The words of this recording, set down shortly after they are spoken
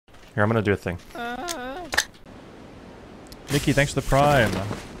Here, I'm gonna do a thing. Nikki, thanks for the prime.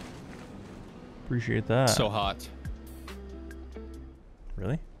 Appreciate that. So hot.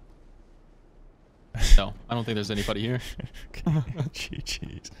 Really? No, I don't think there's anybody here.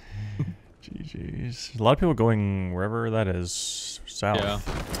 GG's. GG's. A lot of people going wherever that is. South. Yeah.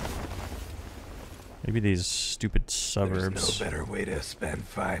 Maybe these stupid suburbs. There's no better way to spend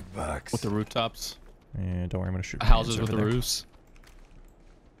 $5. With the rooftops. Yeah, don't worry, I'm gonna shoot Houses grenades with the over there. roofs.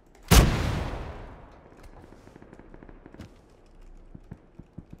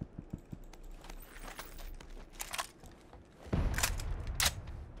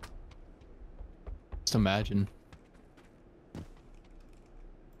 Just imagine.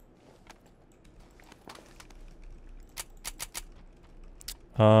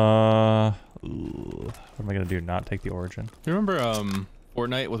 What am I gonna do? Not take the origin? You remember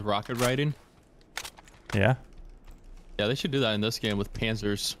Fortnite with rocket riding? Yeah. Yeah, they should do that in this game with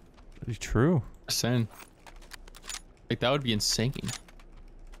Panzers. True. Saying. Like that would be insane.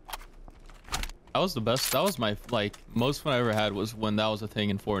 That was the best. That was my most fun I ever had was when that was a thing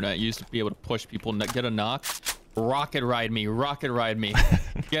in Fortnite. You used to be able to push people, get a knock, rocket ride me,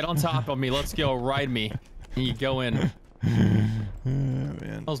 get on top of me, let's go, ride me, and you go in. Man.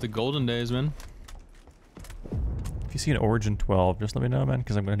 That was the golden days, man. If you see an Origin 12, just let me know, man,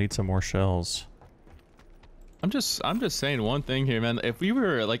 because I'm gonna need some more shells. I'm just saying one thing here, man. If we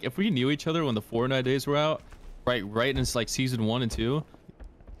were if we knew each other when the Fortnite days were out, right, and it's like season 1 and 2,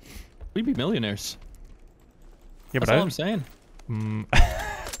 we'd be millionaires. Yeah, That's but all I'm saying.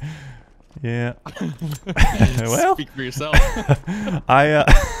 Yeah. Well, speak for yourself.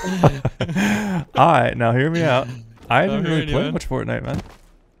 Now hear me out. I didn't really play man. much Fortnite, man.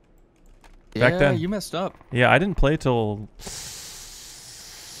 Yeah, Back then. you messed up. Yeah, I didn't play till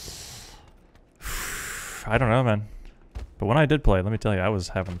I don't know, man. But when I did play, let me tell you, I was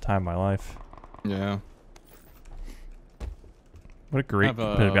having the time of my life. Yeah. What a great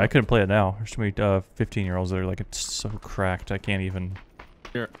competitive game. I couldn't play it now. There's too many 15-year-olds that are like, it's so cracked, I can't even.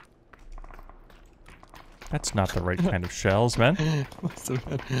 Here. That's not the right kind of shells, man. I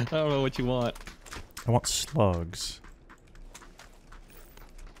don't know what you want. I want slugs.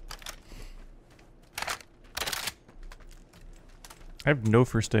 I have no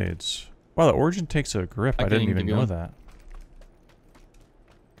first aids. Wow, the Origin takes a grip. I didn't even know that.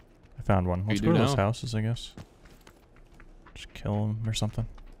 I found one. Let's go to those houses, I guess. Just kill them or something.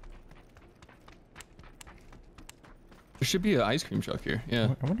 There should be an ice cream truck here.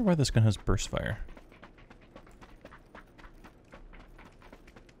 Yeah. I wonder why this gun has burst fire.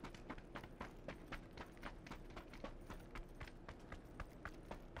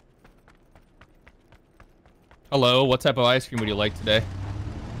 Hello, what type of ice cream would you like today?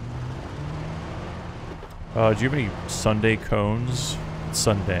 Do you have any Sunday cones? It's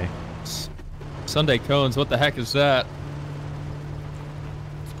Sunday. Sunday cones, what the heck is that?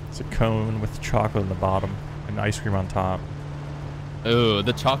 It's a cone with chocolate in the bottom and ice cream on top. Oh,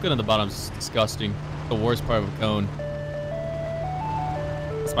 the chocolate on the bottom is disgusting. The worst part of a cone.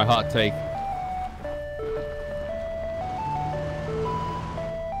 That's my hot take.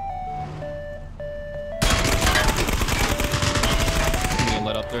 I'm getting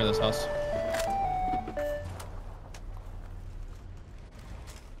lit up there in this house.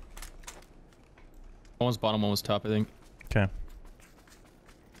 One was bottom, one was top, I think. Okay.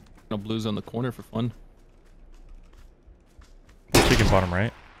 No blues on the corner for fun. Chicken bottom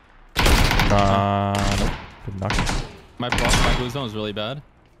right. Nope. Good knock. My blue zone is really bad.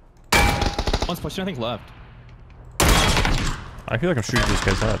 One's pushing, I think, left. I feel like I'm shooting this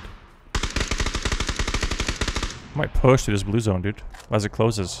guy's head. I might push to this blue zone, dude. As it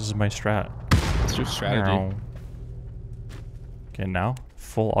closes, this is my strat. It's your strategy. Okay, now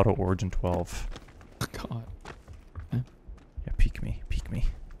full auto Origin 12. God. Yeah, peek me, peek me.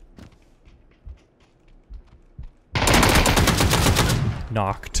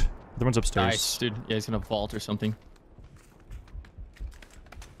 Knocked. The one's upstairs. Nice, dude. Yeah, he's gonna vault or something.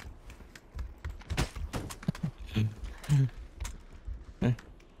 I'm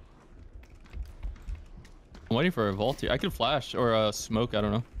waiting for a vault here. I could flash or smoke. I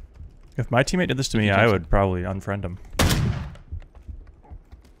don't know. If my teammate did this to me, I would probably unfriend him.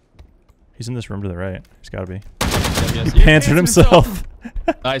 He's in this room to the right. He's got to be. Yes. He panzered himself.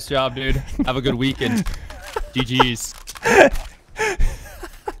 Nice job, dude. Have a good weekend. GG's.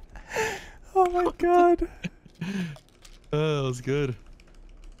 Oh my god. Oh, that was good.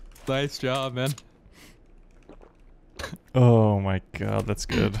 Nice job, man. Oh my god, that's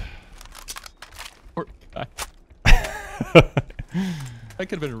good. Poor guy. That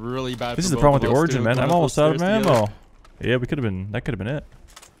could have been really bad. This for is the both problem with of the us, Origin, too, man. going I'm up almost those out of stairs ammo. together. Yeah, we could have been. That could have been it.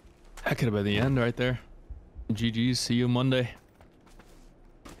 That could have been the end right there. GG's. See you Monday.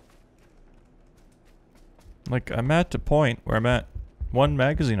 Like, I'm at a point where I'm at 1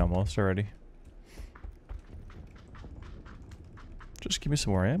 magazine almost already. Just give me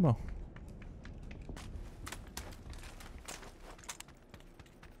some more ammo.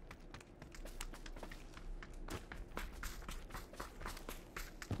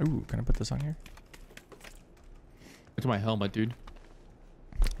 Ooh, can I put this on here? Look at my helmet, dude.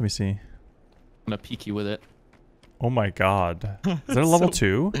 Let me see. I'm gonna peek you with it. Oh my god. Is that a level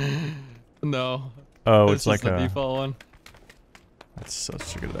 2? No. Oh, This it's like is the a... default one. That's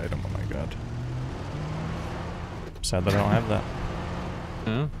such a good item, oh my god. I'm sad that I don't have that.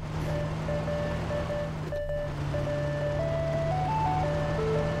 Yeah.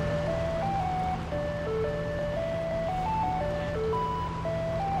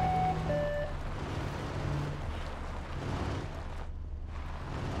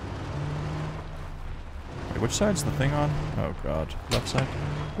 Wait, which side's the thing on? Oh god. Left side?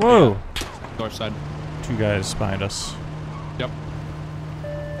 Whoa! North side. 2 guys behind us. Yep.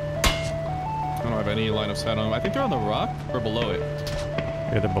 I don't have any line of sight on them. I think they're on the rock or below it.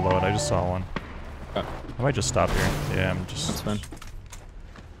 Yeah, they're below it. I just saw one. Yeah. I might just stop here. Yeah, I'm just... That's fine.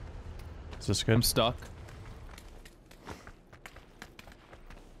 Is this good? I'm stuck.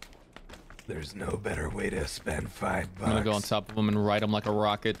 There's no better way to spend $5. I'm gonna go on top of them and ride them like a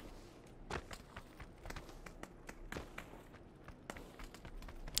rocket.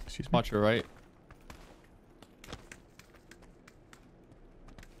 Excuse me. Watch your right.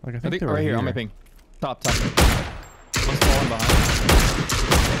 Like, I think they were right here on my ping. Top. One's falling behind.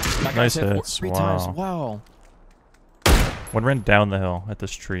 That Nice guy's hit hits. 3 Wow. times. Wow. One ran down the hill at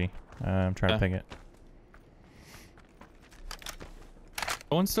this tree. I'm trying to ping it.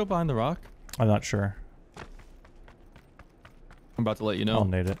 One's still behind the rock. I'm not sure. I'm about to let you I'll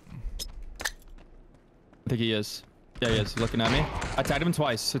know. nade it. I think he is. Yeah, he is. He's looking at me. I tagged him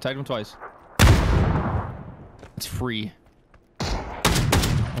twice. It's free.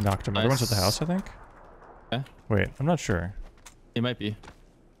 I knocked him. Everyone's at the house, I think? Yeah. Wait, I'm not sure. He might be.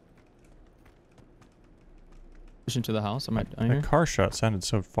 Push into the house. I might. I The hear. car shot sounded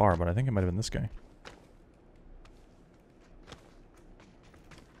so far, but I think it might have been this guy.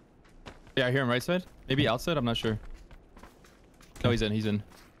 Yeah, I hear him right side. Maybe outside. I'm not sure. No, he's in. He's in.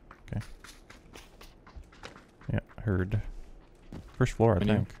 Okay. Yeah, heard. First floor, I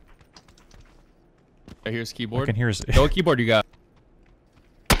Menu. think. I hear his I keyboard. can hear his... Yo, what keyboard you got?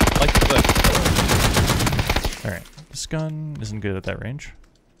 Like the clip. Alright, this gun isn't good at that range.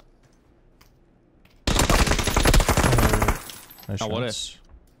 Nice Oh, what shots.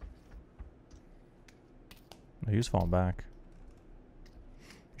 No, he was falling back.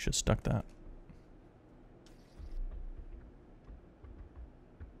 You should have stuck that.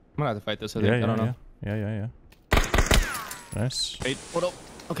 I'm gonna have to fight this. I think. I don't know. Yeah. Nice. Wait, hold up.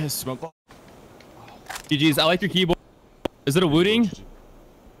 Okay, smoke. GG's. I like your keyboard. Is it a Wooting?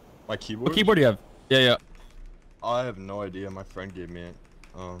 My keyboard? What keyboard do you have? Yeah. I have no idea. My friend gave me it.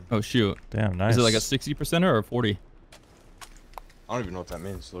 Oh shoot. Damn, nice. Is it like a 60% or a 40? I don't even know what that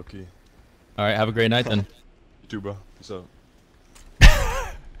means, low key. All right. Have a great night then. You too, bro. What's up?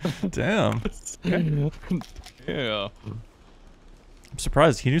 Damn. Yeah. I'm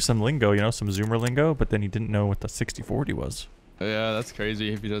surprised. He knew some lingo, you know, some Zoomer lingo, but then he didn't know what the 60-40 was. Yeah, that's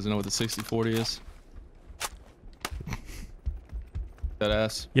crazy if he doesn't know what the 60-40 is. That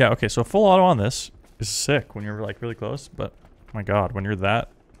ass. Yeah, okay, so full auto on this is sick when you're like really close, but my god, when you're that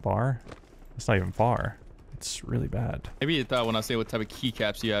far, it's not even far. It's really bad. Maybe he thought when I say what type of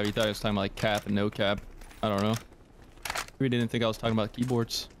keycaps you have, he thought I was talking about like cap and no cap. I don't know. Maybe he didn't think I was talking about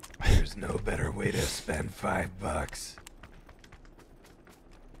keyboards. There's no better way to spend $5.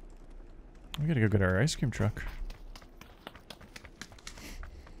 We gotta go get our ice cream truck.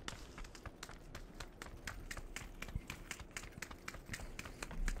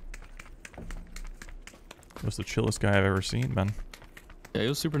 That was the chillest guy I've ever seen, man. Yeah, he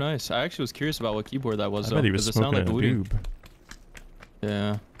was super nice. I actually was curious about what keyboard that was. I bet he was Does it sound smoking like a Wooting? doob.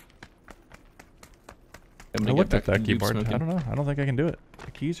 Yeah. I looked at that keyboard. I don't know. I don't think I can do it.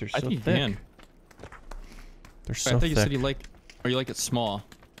 The keys are so I think you thick. can. They're I so thought thick. you said you like, or you like it small.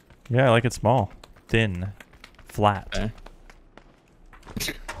 Yeah, I like it small, thin, flat.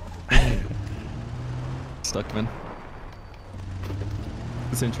 Okay. Stuck, man.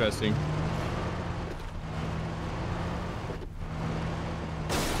 It's interesting.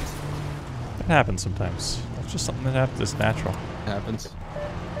 It happens sometimes. It's just something that happens. It's natural. It happens.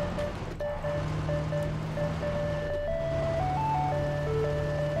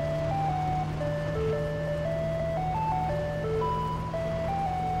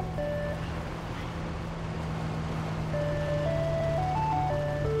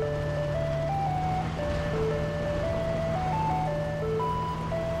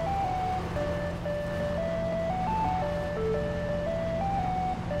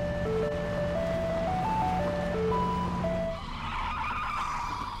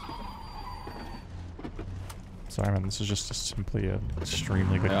 Sorry, man. This is just simply an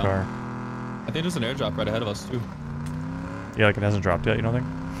extremely good car. I think there's an airdrop right ahead of us, too. Yeah, like it hasn't dropped yet, you don't think?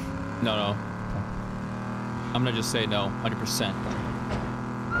 No, no. I'm gonna just say no, 100%.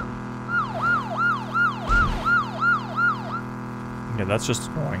 Yeah, that's just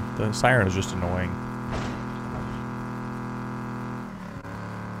annoying. The siren is just annoying.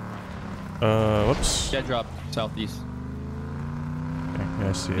 Whoops. Yeah, drop southeast. Okay, yeah,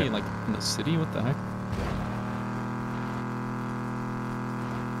 I see Hey, it. like in the city? What the heck?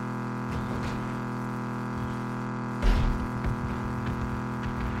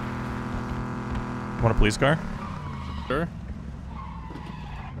 Want a police car? Sure.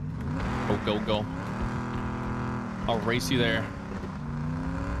 Go, go, go. I'll race you there.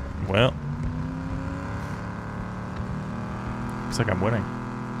 Well. Looks like I'm winning.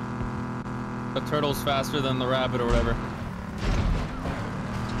 The turtle's faster than the rabbit or whatever.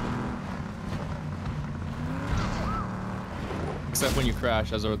 Except when you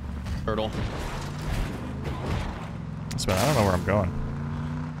crash as a turtle. So I don't know where I'm going.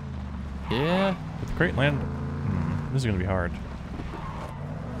 Yeah. With the crate land, this is gonna be hard.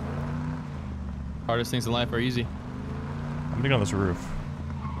 Hardest things in life are easy. I'm gonna go on this roof.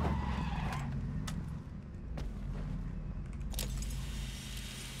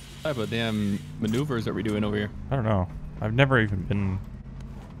 What type of damn maneuvers are we doing over here? I don't know. I've never even been.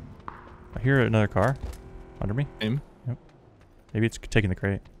 I hear another car under me. Same. Yep. Maybe it's taking the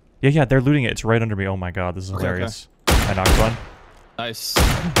crate. Yeah, yeah, they're looting it. It's right under me. Oh my god, this is hilarious. I knocked one. Nice.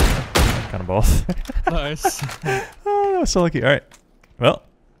 Kind of both. Nice. Oh, that was so lucky. All right. Well,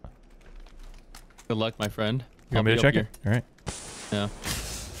 Good luck, my friend. you want me to check it? All right. Yeah.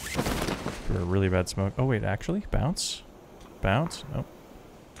 For a really bad smoke. Oh wait, actually, bounce, bounce. Nope.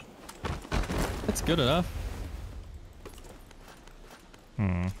 That's good enough.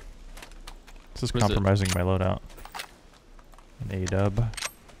 This is What is it? compromising my loadout. An A-dub.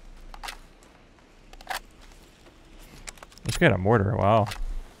 Let's get a mortar. Wow.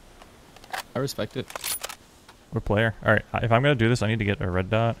 I respect it. What player? Alright, if I'm gonna do this, I need to get a red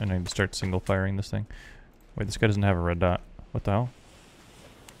dot and I need to start single firing this thing. Wait, this guy doesn't have a red dot. What the hell?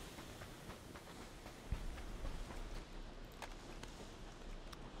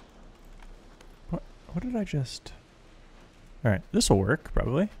 What did I just... Alright, this will work,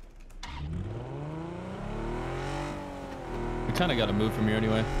 probably. We kind of got to move from here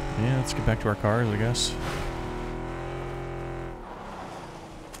anyway. Yeah, let's get back to our cars, I guess.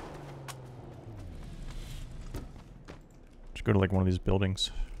 Just go to like one of these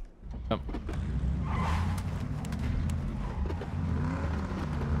buildings. Yep.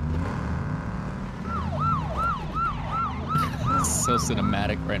 It's so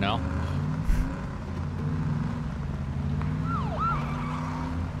cinematic right now.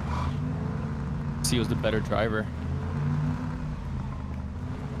 He was the better driver.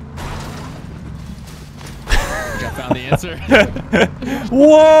 I found the answer.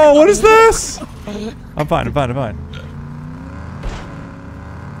 Whoa, what is this? I'm fine, I'm fine, I'm fine.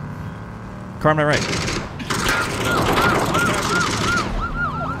 Car on my right.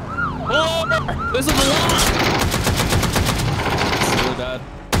 Oh, this is the one. It's really bad.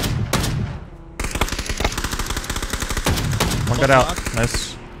 One got out.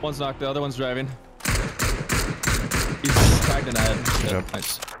 Nice. One's knocked, the other one's driving. He's tagged in the head. Good Yeah, job.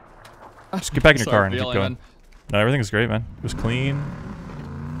 nice. Just get back in your Sorry car for and keep yelling, going. man. No, everything's great, man. It was clean.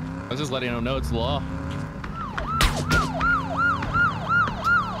 I was just letting him know it's the law.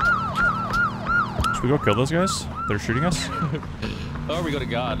 Should we go kill those guys? They're shooting us? Oh, we go to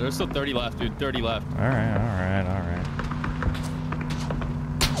God. There's still 30 left, dude. 30 left. Alright, alright, alright.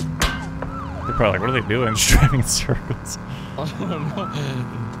 They're probably like, what are they doing? Just driving in circles. I don't know.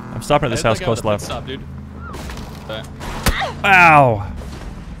 I'm stopping at this house close left. Stop, dude. Okay. Ow!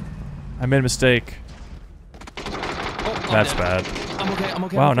 I made a mistake. Oh, I'm That's dead. bad. I'm okay. I'm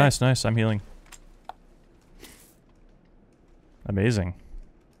okay. Wow, I'm okay. nice, nice. I'm healing. Amazing.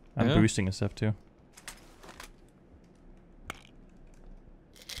 I'm Yeah. boosting and stuff too.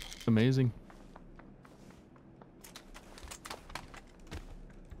 Amazing.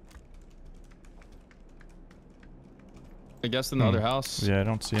 I guess in the other house. Yeah, I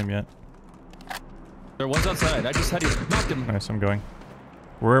don't see him yet. There was outside. I just had you knocked him. Nice, I'm going.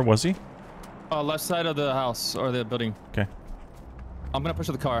 Where was he? Left side of the house or the building. Okay. I'm gonna push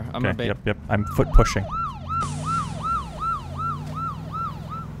to the car. I'm gonna bait. Yep, yep. I'm foot pushing.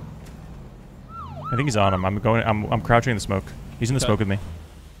 I think he's on him. I'm crouching in the smoke. He's in the Okay. smoke with me.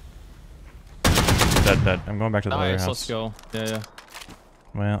 Dead. I'm going back to the other Nice. house. Let's go. Yeah, yeah.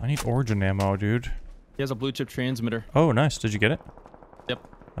 Well, I need origin ammo, dude. He has a blue chip transmitter. Oh, nice. Did you get it? Yep.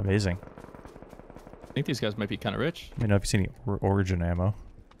 Amazing. I think these guys might be kind of rich. Let me know if you see any origin ammo.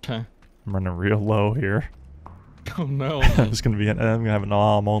 Okay. I'm running real low here. Oh no. It's gonna be. I'm gonna have an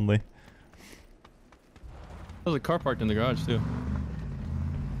AWM only. There's a car parked in the garage too.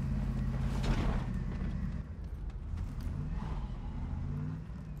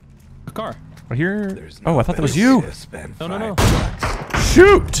 A car. I hear. There's Oh, no I thought that was better you. way to spend No. $5.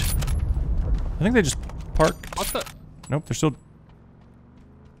 Shoot! I think they just parked. What the? Nope, they're still.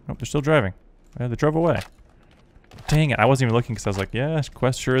 Nope, they're still driving. Yeah, they drove away. Dang it! I wasn't even looking because I was like, yeah,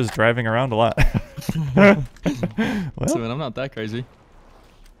 Quest sure is driving around a lot. Well, So, man, I'm not that crazy.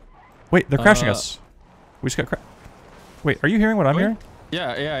 wait, they're crashing us. We just got Wait, are you hearing what I'm hearing?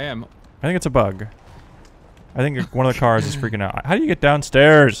 Yeah, I am. I think it's a bug. I think one of the cars is freaking out. How do you get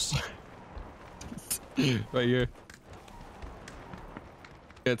downstairs? Right here.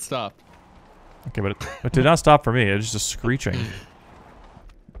 It stopped. Okay, but it did not stop for me. It was just screeching.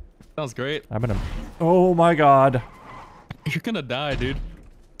 Sounds great. I'm gonna. Oh my god. You're gonna die, dude.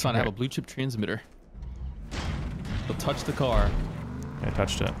 It's fine. I have a blue chip transmitter. So touch the car. I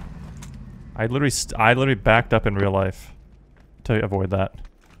touched it. I literally backed up in real life to avoid that.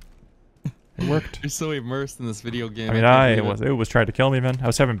 It worked. You're so immersed in this video game. I mean, it was trying to kill me, man. I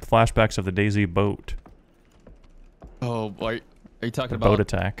was having flashbacks of the DayZ boat. Oh, boy. Are you talking The about boat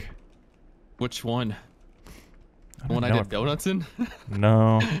attack. which one? I The one I did donuts in?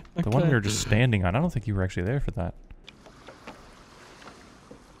 No, the one we Okay. were just standing on. I don't think you were actually there for that.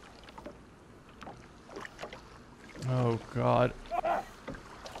 Oh god. Oh,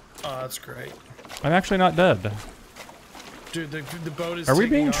 that's great. I'm actually not dead. Dude, the boat is Are we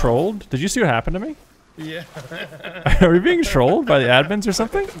taking being off. trolled? Did you see what happened to me? Yeah. Are we being trolled by the admins or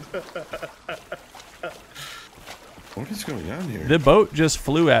something? What is going on here? The boat just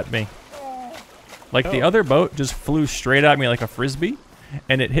flew at me. Like the other boat just flew straight at me like a frisbee,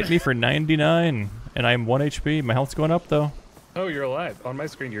 and it hit me for 99, and I'm 1 HP. My health's going up though. Oh, you're alive. On my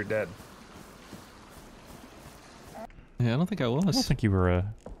screen, you're dead. Yeah, I don't think I was. I don't think you were. You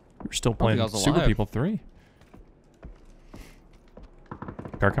were still think playing I was Super alive. People 3.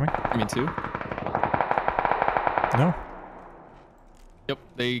 Car coming? You mean two? No. Yep,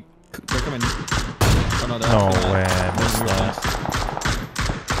 they're coming. Oh no, they're No coming. way, I missed Real that.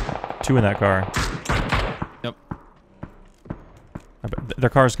 fast. 2 in that car. Yep. Their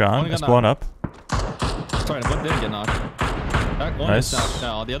car's gone. Only got It's blown up. Sorry, one did get knocked. That one Nice. is knocked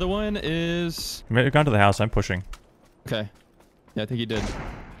now. The other one is May have gone to the house. I'm pushing. okay. Yeah, I think he did.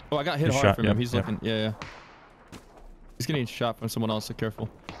 Oh, I got hit He's hard shot, from yep, him. He's yep. looking. Yeah. He's getting shot from someone else. So careful.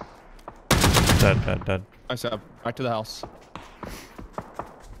 Dead. Nice job. Back to the house.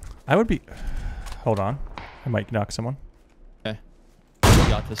 I would be. Hold on. I might knock someone. Okay. We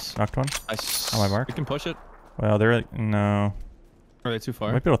got this. Knocked one. Nice. On my mark. We can push it. Well, they're like, no. Are they too I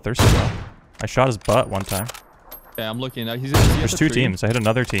far? might be able to thirst him though. I shot his butt one time. Yeah, I'm looking. Is he There's at the 2 tree? teams. I hit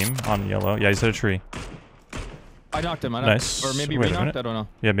another team on yellow. Yeah, he's hit a tree. I knocked him. I knocked Nice. Or maybe Wait a re-knocked. minute. I don't know.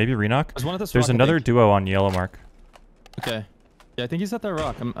 Yeah, maybe re-knock. There's one at this There's rock, I another think. duo on yellow mark. Okay. Yeah, I think he's at that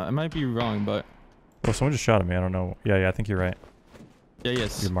rock. I might be wrong, but Oh, someone just shot at me. I don't know. Yeah, I think you're right. yeah,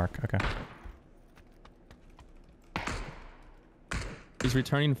 yes. Your mark. Okay. He's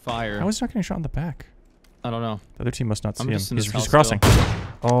returning fire. How is he not getting shot in the back? I don't know. The other team must not see I'm him. just in this He's house crossing. still.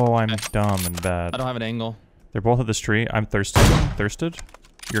 Oh, I'm Okay. dumb and bad. I don't have an angle. They're both at this tree. I'm thirsted. Thirsted.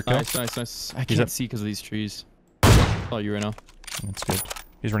 Your kill. Nice. I He's can't up. see because of these trees. Oh, you right now. That's good.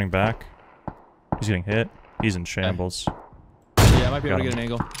 He's running back. He's getting hit. He's in shambles. Yeah, I might be able Got to get him. an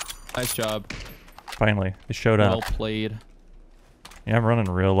angle. Nice job. Finally, they showed Well up. played. Yeah, I'm running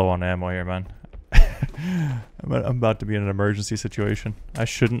real low on ammo here, man. I'm about to be in an emergency situation. I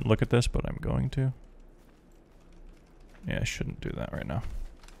shouldn't look at this, but I'm going to. Yeah, I shouldn't do that right now.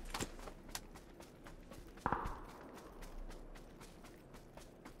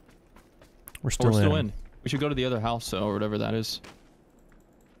 We're We're still, still in. We should go to the other house or whatever that is.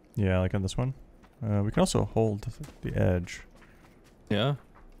 Yeah, like on this one. We can also hold the edge. Yeah.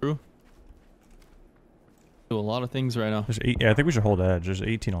 True. Do a lot of things right now. There's 8. Yeah, I think we should hold edge. There's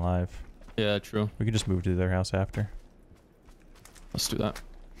 18 alive. Yeah, true. We can just move to their house after. Let's do that.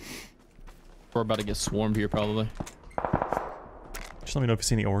 We're about to get swarmed here, probably. Just let me know if you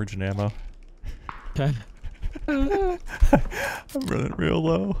see any origin ammo. Okay. I'm running real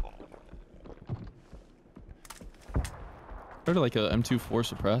low. Heard like a M24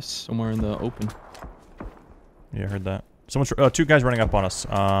 suppress somewhere in the open. Yeah, I heard that. Someone's 2 guys running up on us.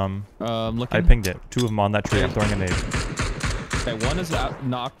 Looking. I pinged it. 2 of them on that tree. I'm throwing a nade. Okay, one is out,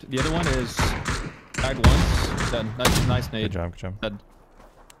 knocked. The other one is tagged once. Dead. Nice nade. Good job. Good job. Dead.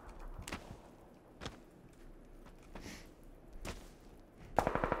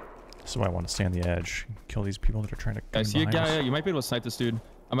 This is why I want to stay on the edge. Kill these people that are trying to I come see a behind guy. us. You might be able to snipe this dude.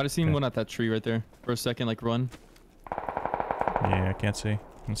 I might have seen Okay. one at that tree right there for a second, like run. Yeah, I can't see.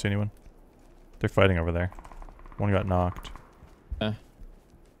 Can't see anyone. They're fighting over there. One got knocked. Kind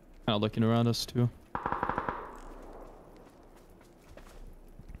of looking around us too. I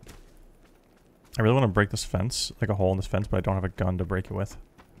really want to break this fence, like a hole in this fence, but I don't have a gun to break it with.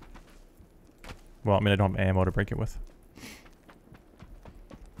 Well, I mean, I don't have ammo to break it with.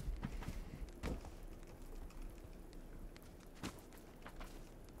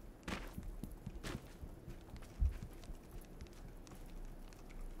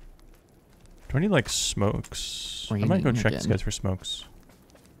 Do I need, like, smokes? I might go Raining check these again. guys for smokes.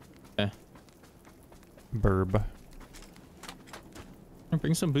 Okay. Burb.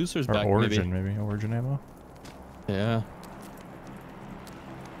 Bring some boosters Or back, Origin, maybe. Origin ammo? Yeah.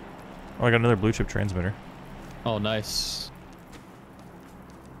 Oh, I got another blue chip transmitter. Oh, nice.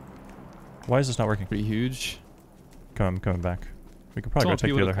 Why is this not working? Pretty huge. I'm coming back. We could Just probably go want take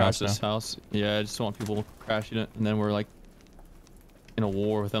people the to other crash house now. this house. Yeah, I just don't want people crashing it, and then we're like in a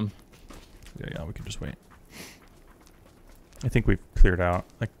war with them. Yeah, we can just wait. I think we've cleared out.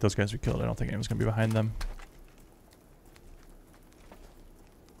 Like, those guys we killed, I don't think anyone's gonna be behind them.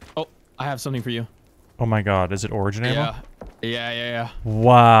 Oh, I have something for you. Oh my god, is it Origin ammo? Yeah.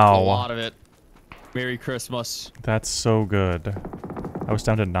 Wow. A lot of it. Merry Christmas. That's so good. I was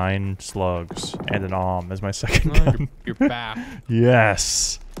down to 9 slugs and an AWM as my second Oh, gun. you're back.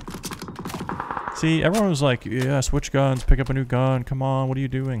 Yes. See, everyone was like, yeah, switch guns, pick up a new gun. Come on, what are you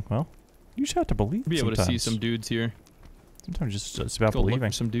doing? Well, you just have to believe Be able sometimes. to see some dudes here. Sometimes it's about Go look believing.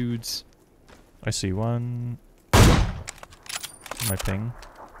 for some dudes. I see one. My ping.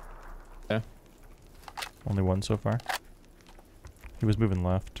 Yeah. Only one so far. He was moving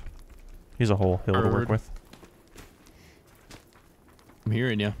left. He's a whole hill to work Heard. with. I'm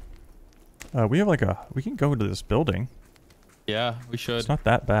hearing you. We have like we can go into this building. Yeah, we should. It's not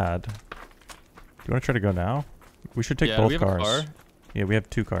that bad. Do you want to try to go now? We should take Yeah, both we have a cars. car. Yeah, we have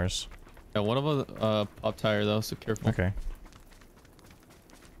 2 cars. Yeah, one of them pop tire though, so careful. Okay.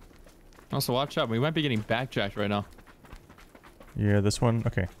 Also, watch out. We might be getting backjacked right now. Yeah, this one.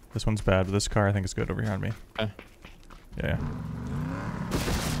 Okay, this one's bad, but this car I think is good over here on me. Okay. Yeah.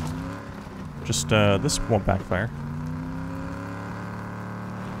 Just this won't backfire.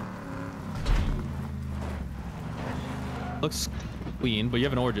 Looks clean, but you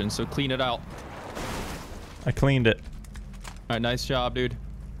have an Origin, so clean it out. I cleaned it. All right, nice job, dude.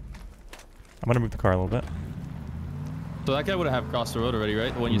 I'm gonna move the car a little bit. So that guy would have crossed the road already,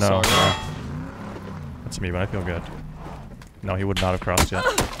 right? The one you No, saw. no. Right? That's me, but I feel good. No, he would not have crossed yet.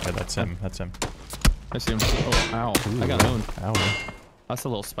 Yeah, that's him. That's him. I see him. Oh, ow. I got owned. Ow. That's a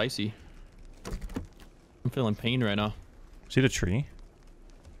little spicy. I'm feeling pain right now. See the tree?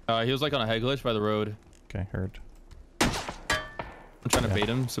 He was like on a head glitch by the road. Okay, heard. I'm trying to Yeah. bait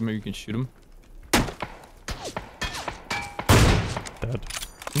him, so maybe you can shoot him. Dead.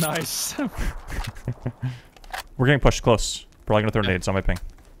 Nice. We're getting pushed close. Probably gonna throw nades on my ping.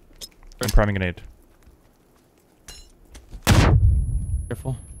 I'm priming a nade.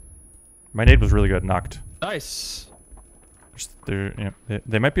 Careful. My nade was really good. Knocked. Nice. They're, yeah,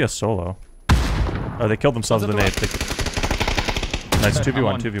 they might be a solo. Oh, they killed themselves with a nade. Nice. Okay, 2v1, I'm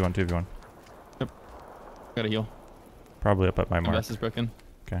on. 2v1, 2v1. Gotta heal. Probably up at my My mark. vest is broken.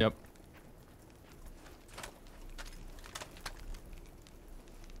 Okay. Yep.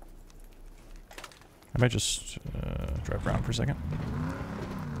 I might just drive around for a second.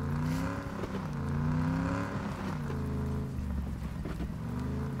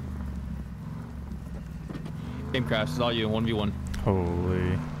 Game crash. It's all you. 1v1.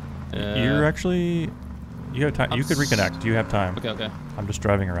 Holy. Yeah. You're actually... You have time. I'm You could reconnect. You have time. Okay. I'm just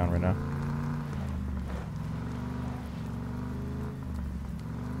driving around right now.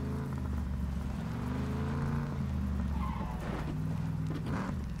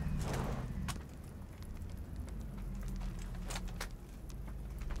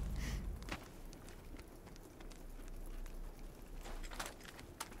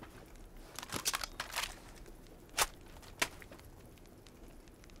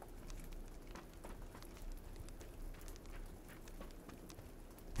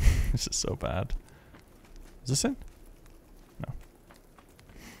 This is so bad. Is this in? No.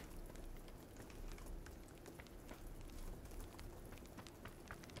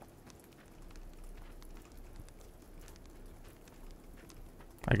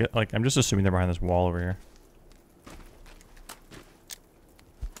 I get, like, I'm just assuming they're behind this wall over here. I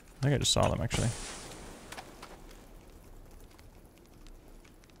think I just saw them, actually.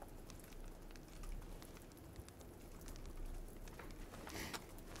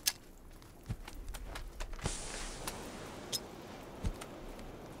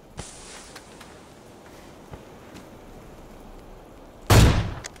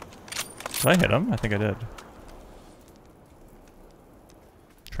 Did I hit him? I think I did.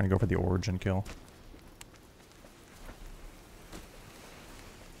 Trying to go for the origin kill.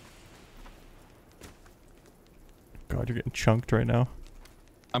 God, you're getting chunked right now.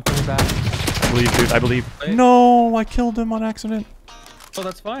 I'm coming back. I believe, dude. I believe. Wait. No, I killed him on accident. Oh,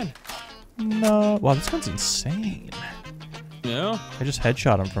 that's fine. No. Wow, this gun's insane. Yeah. I just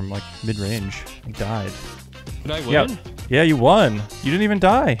headshot him from like mid-range. He died. Did I win? Yeah. Yeah, you won. You didn't even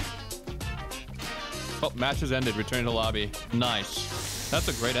die. Oh, match has ended. Return to lobby. Nice. That's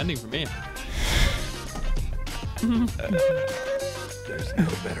a great ending for me. There's no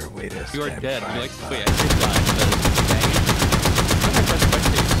better way to You are spend dead. $5 You like, wait, I bucks. did die.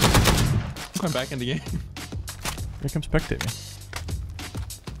 I'm going back in the game. Here comes spectating.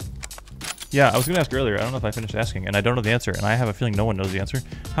 Yeah, I was gonna ask earlier. I don't know if I finished asking, and I don't know the answer, and I have a feeling no one knows the answer.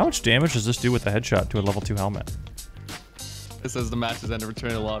 How much damage does this do with the headshot to a level 2 helmet? It says the match has ended.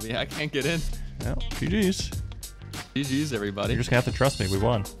 Return to lobby. I can't get in. Well, GG's. GG's, everybody. You're just gonna have to trust me. We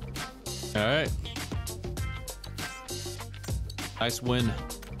won. All right. Nice win.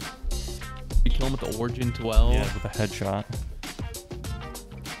 You kill him with the Origin 12. Yeah, with a headshot.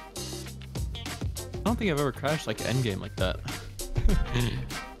 I don't think I've ever crashed like an endgame like that.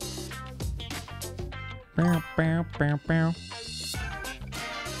 Hi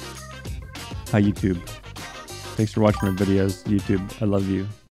YouTube. Thanks for watching my videos, YouTube. I love you.